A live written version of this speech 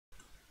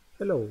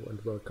Hello and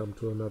welcome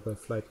to another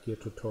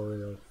Flightgear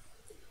tutorial.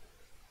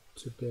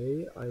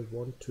 Today I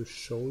want to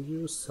show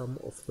you some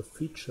of the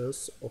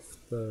features of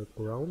the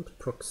ground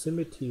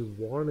proximity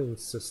warning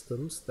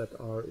systems that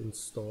are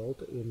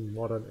installed in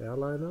modern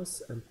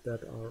airliners and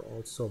that are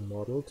also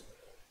modeled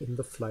in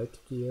the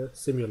Flightgear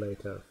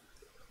simulator.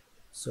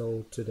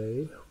 So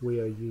today we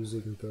are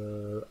using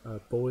the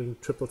Boeing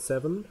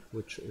 777,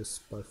 which is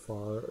by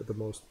far the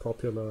most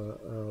popular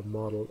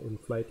model in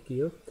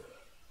Flightgear.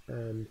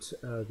 And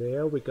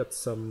there we got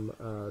some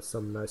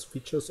nice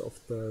features of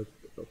the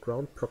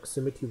ground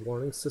proximity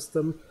warning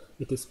system.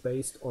 It is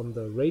based on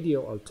the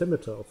radio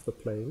altimeter of the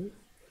plane.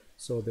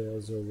 So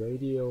there's a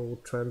radio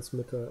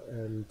transmitter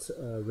and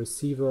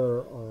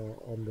receiver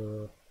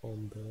on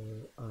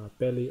the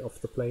belly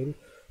of the plane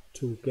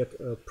to get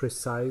a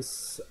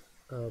precise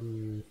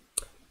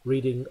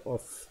reading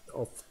of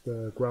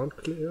the ground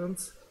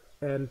clearance.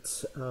 And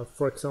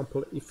for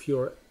example, if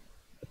you're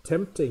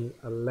attempting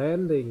a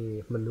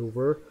landing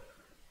maneuver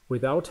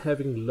without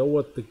having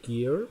lowered the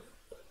gear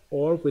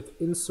or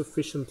with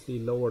insufficiently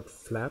lowered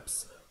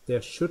flaps,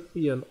 there should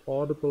be an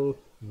audible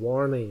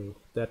warning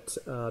that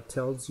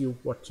tells you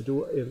what to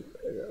do. In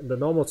the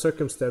normal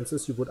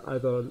circumstances, you would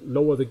either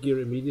lower the gear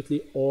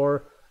immediately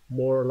or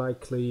more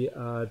likely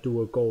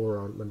do a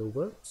go-around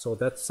maneuver. So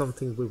that's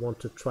something we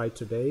want to try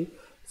today.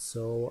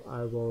 So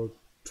I will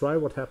try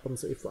what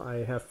happens if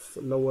I have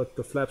lowered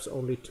the flaps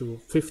only to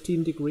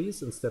 15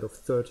 degrees instead of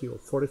 30 or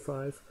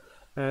 45,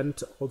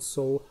 and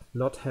also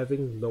not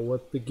having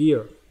lowered the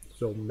gear.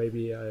 So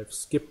maybe I've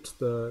skipped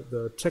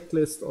the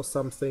checklist or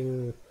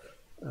something.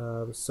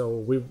 So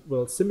we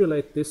will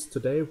simulate this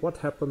today. What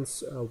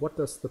happens, what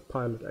does the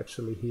pilot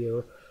actually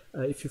hear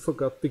if you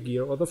forgot the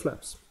gear or the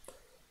flaps?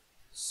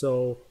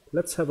 So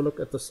let's have a look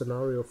at the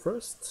scenario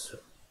first.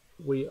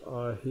 We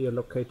are here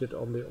located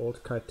on the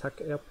old Kai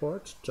Tak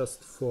airport,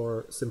 just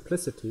for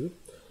simplicity.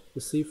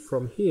 You see,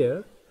 from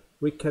here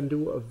we can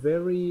do a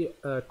very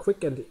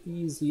quick and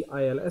easy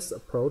ILS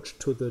approach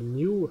to the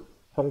new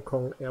Hong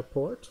Kong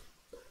airport.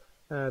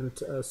 And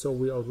so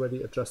we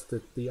already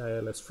adjusted the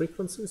ILS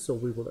frequency, so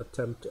we will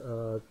attempt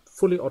a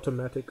fully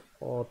automatic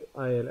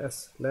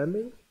ILS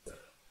landing.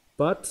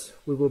 But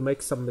we will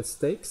make some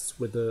mistakes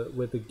with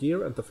the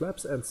gear and the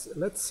flaps, and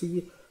let's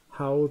see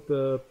how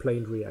the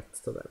plane reacts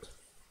to that.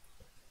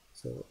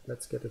 So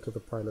let's get into the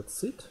pilot's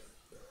seat.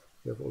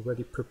 We have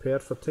already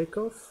prepared for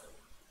takeoff.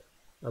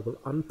 I will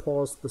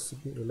unpause the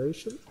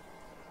simulation.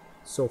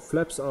 So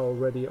flaps are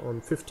already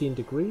on 15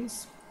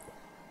 degrees.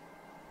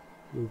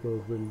 We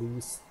will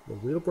release the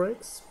wheel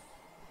brakes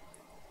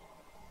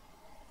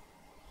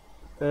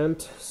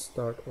and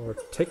start our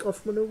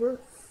takeoff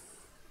maneuver.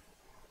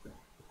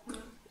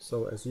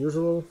 So as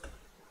usual,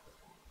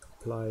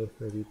 apply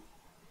maybe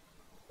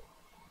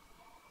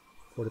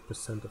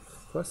 40% of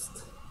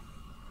thrust.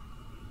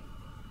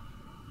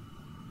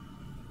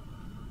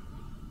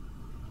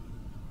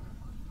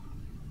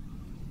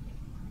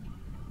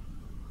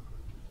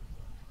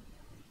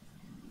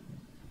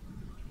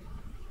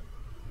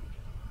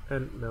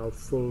 And now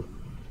full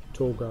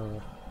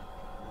toga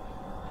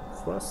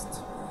thrust.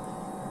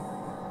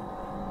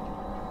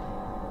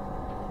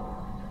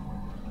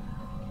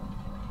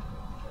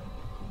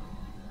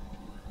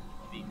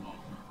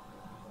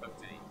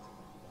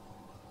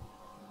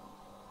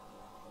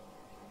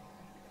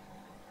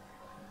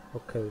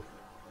 Okay.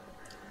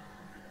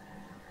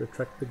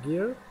 Retract the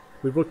gear.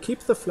 We will keep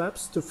the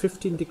flaps to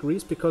 15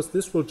 degrees because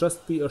this will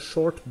just be a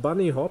short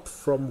bunny hop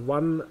from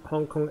one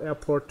Hong Kong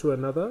airport to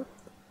another.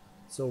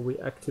 So we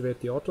activate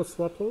the auto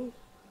throttle.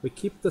 We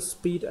keep the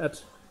speed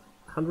at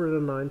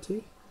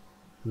 190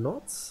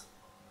 knots.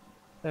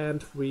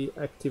 And we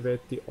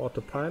activate the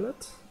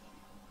autopilot.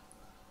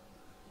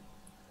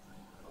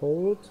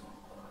 Hold.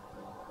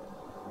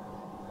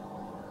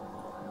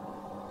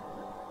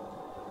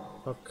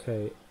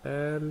 Okay,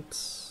 and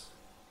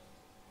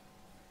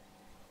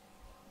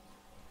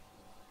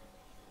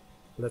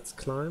let's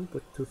climb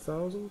with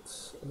 2000.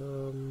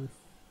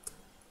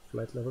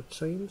 Flight level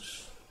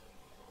change.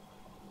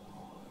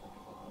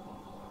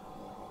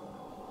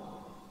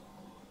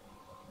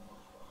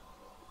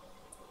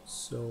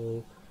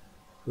 So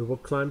we will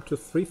climb to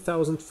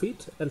 3000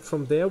 feet, and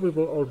from there we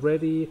will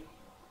already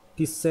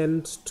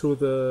descend to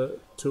the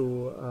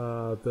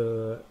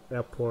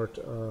airport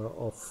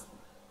of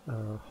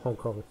Hong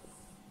Kong.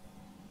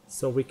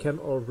 So we can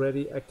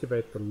already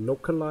activate the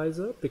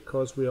localizer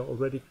because we are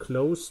already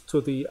close to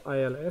the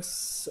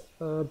ILS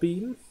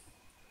beam.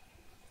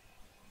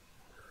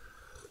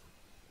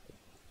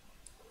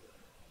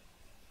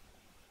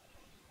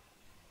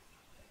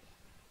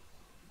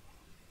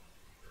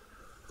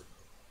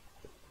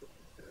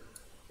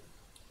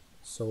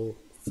 So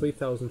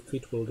 3000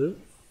 feet will do.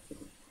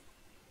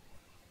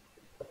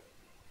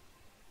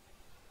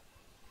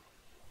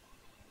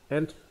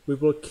 And we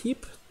will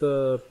keep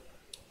the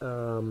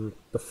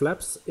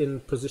flaps in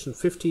position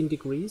 15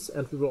 degrees,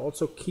 and we will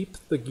also keep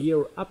the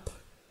gear up.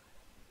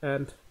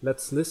 And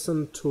let's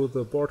listen to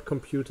the board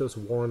computer's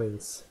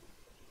warnings.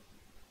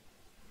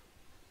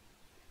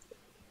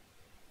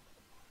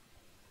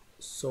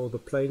 So the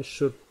plane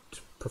should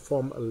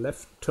perform a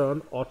left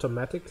turn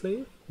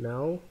automatically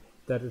now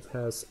that it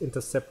has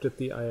intercepted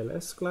the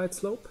ILS glide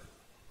slope.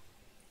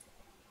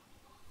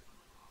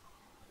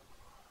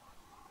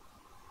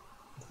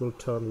 It will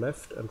turn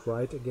left and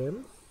right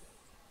again.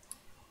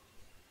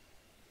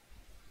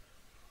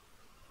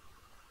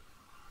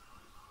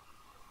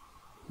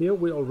 Here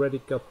we already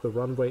got the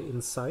runway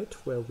in sight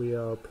where we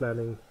are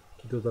planning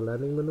to do the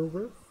landing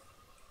maneuver.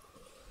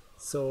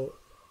 So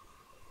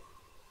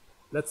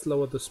let's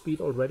lower the speed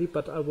already,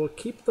 but I will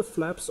keep the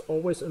flaps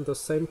always in the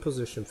same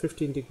position,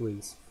 15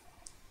 degrees.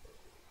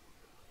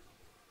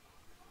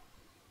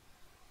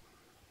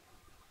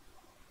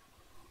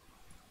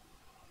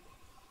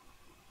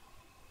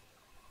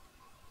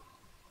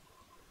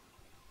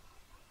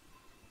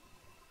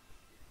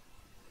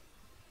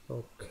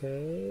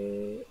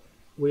 Okay,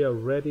 we are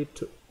ready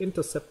to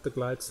intercept the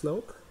glide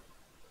slope.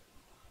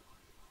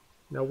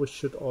 Now we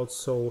should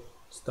also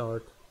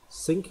start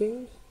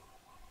sinking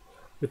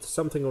with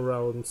something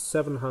around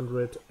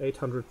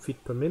 700-800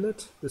 feet per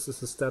minute. This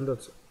is a standard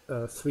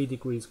 3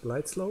 degrees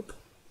glide slope.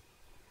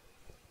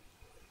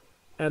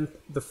 And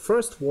the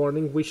first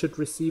warning we should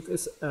receive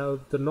is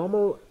the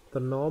normal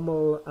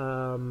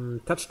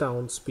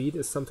touchdown speed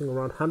is something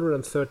around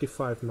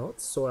 135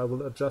 knots. So I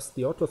will adjust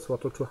the auto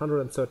throttle to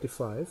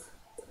 135.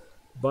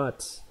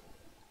 But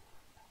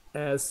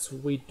as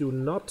we do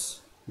not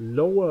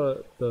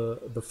lower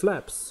the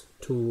flaps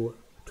to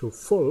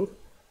full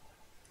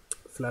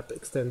flap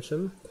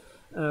extension,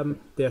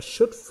 there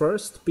should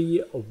first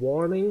be a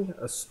warning,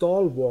 a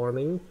stall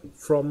warning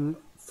from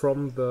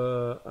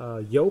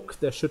the yoke.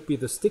 There should be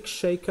the stick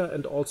shaker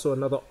and also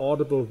another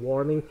audible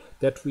warning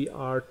that we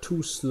are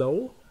too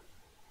slow,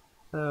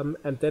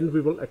 and then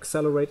we will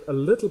accelerate a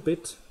little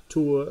bit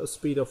to a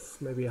speed of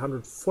maybe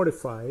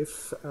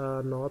 145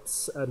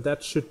 knots, and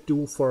that should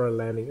do for a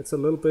landing. It's a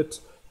little bit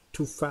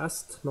too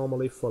fast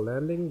normally for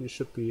landing. You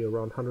should be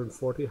around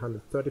 140,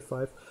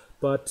 135,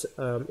 but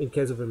in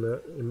case of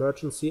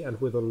emergency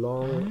and with a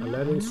long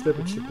landing strip,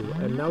 it should do.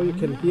 And now you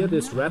can hear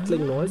this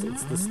rattling noise.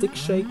 It's the stick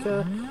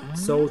shaker.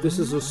 So this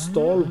is a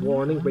stall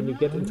warning. When you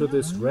get into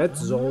this red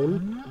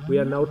zone, we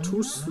are now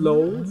too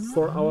slow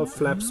for our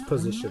flaps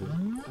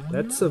position.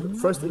 That's a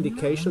first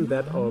indication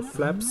that our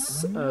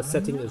flaps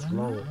setting is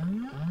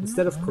wrong.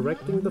 Instead of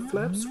correcting the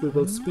flaps, we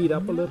will speed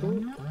up a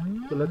little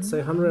to, let's say,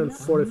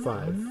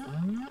 145.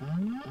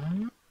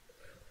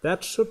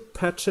 That should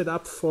patch it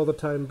up for the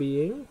time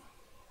being,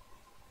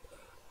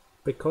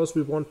 because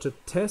we want to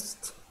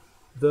test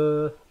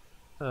the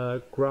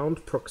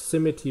ground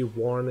proximity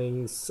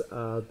warnings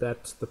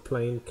that the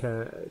plane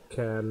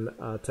can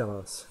tell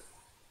us.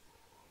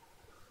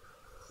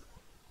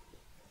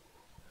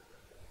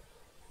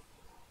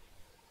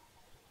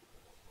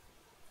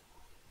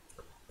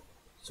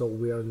 So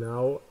we are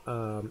now,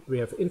 we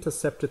have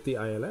intercepted the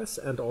ILS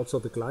and also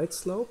the glide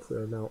slope. We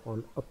are now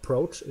on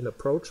approach, in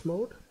approach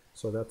mode,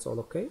 so that's all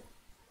okay.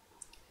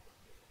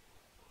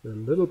 We're a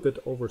little bit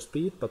over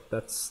speed, but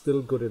that's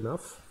still good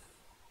enough.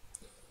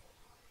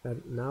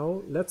 And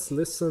now let's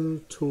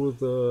listen to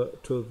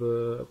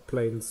the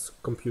plane's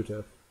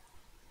computer.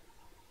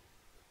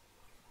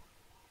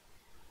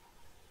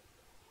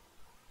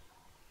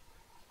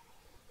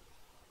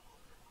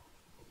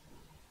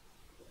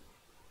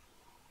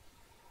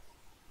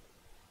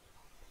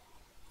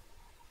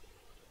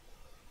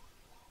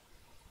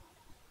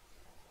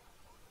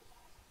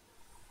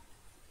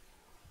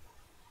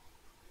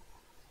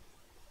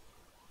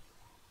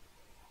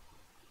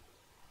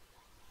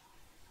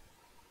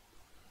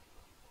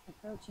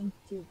 Approaching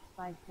tube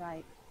 5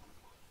 right.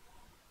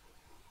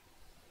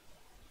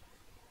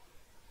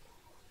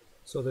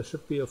 So there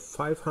should be a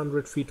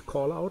 500 feet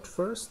call out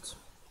first.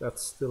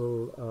 That's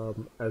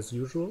still as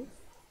usual,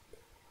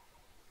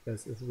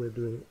 as if we're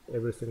doing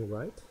everything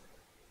right.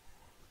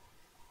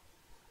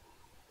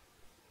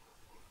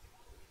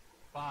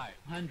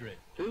 500,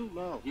 too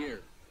low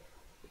gear.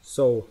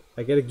 So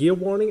I get a gear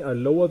warning, I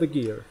lower the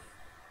gear.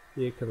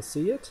 Here you can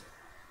see it.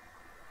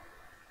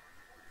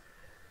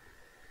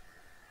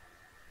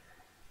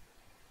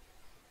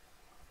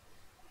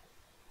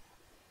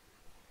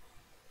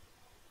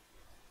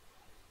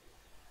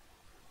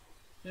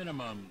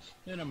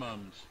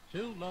 Minimums,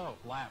 too low,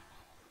 flap.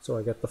 So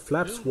I get the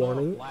flaps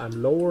warning,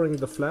 I'm lowering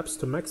the flaps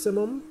to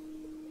maximum.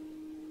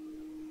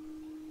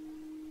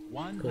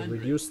 100.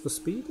 Reduce the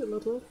speed a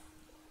little.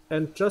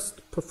 And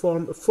just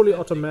perform a fully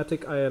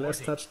automatic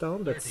ILS 40,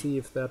 touchdown. Let's 30, see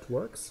if that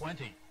works.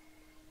 20,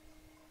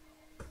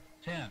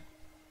 10.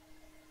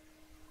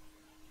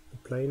 The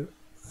plane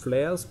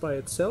flares by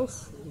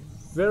itself.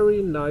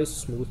 Very nice,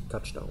 smooth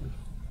touchdown.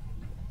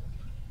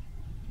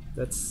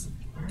 Let's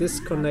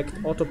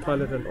disconnect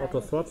autopilot and auto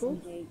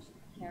throttle.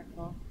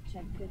 Careful.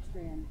 Check pitch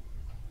trim.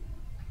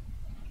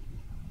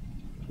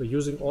 We're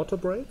using auto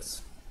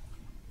brakes.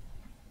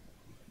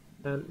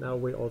 And now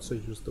we also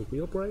use the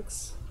wheel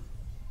brakes.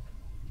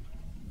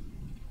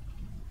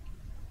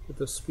 With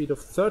a speed of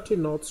 30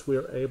 knots, we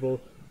are able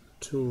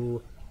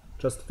to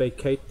just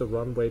vacate the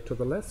runway to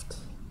the left.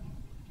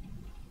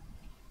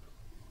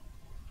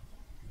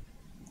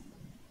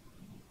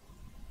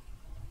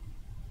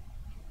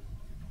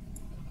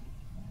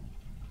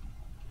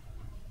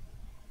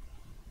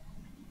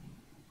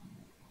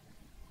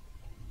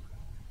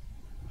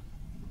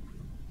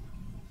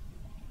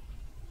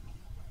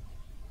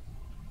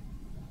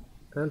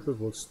 And we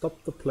will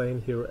stop the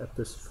plane here at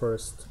this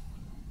first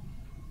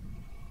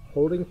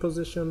holding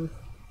position.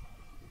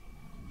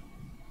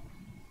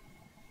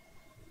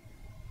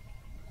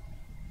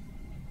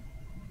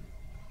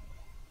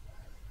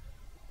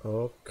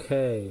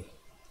 Okay.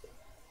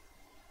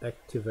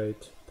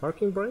 Activate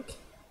parking brake.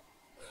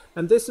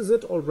 And this is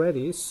it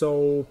already.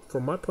 So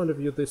from my point of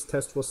view, this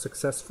test was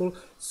successful.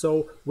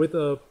 So with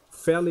a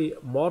fairly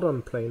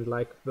modern plane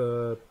like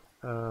the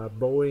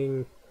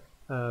Boeing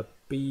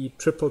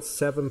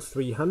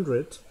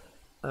B777-300,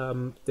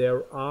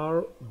 there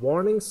are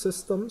warning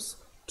systems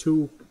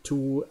to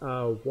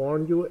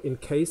warn you in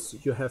case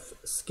you have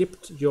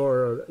skipped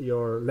your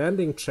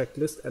landing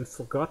checklist and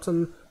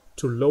forgotten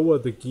to lower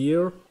the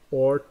gear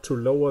or to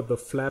lower the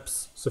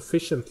flaps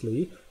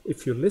sufficiently.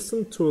 If you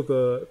listen to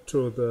the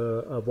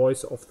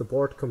voice of the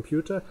board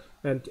computer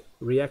and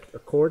react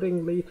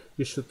accordingly,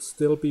 you should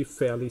still be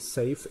fairly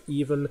safe,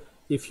 even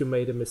if you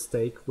made a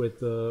mistake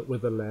with the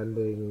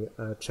landing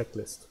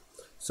checklist.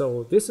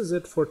 So this is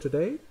it for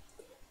today.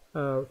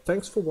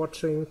 Thanks for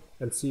watching,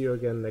 and see you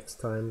again next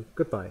time.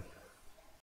 Goodbye.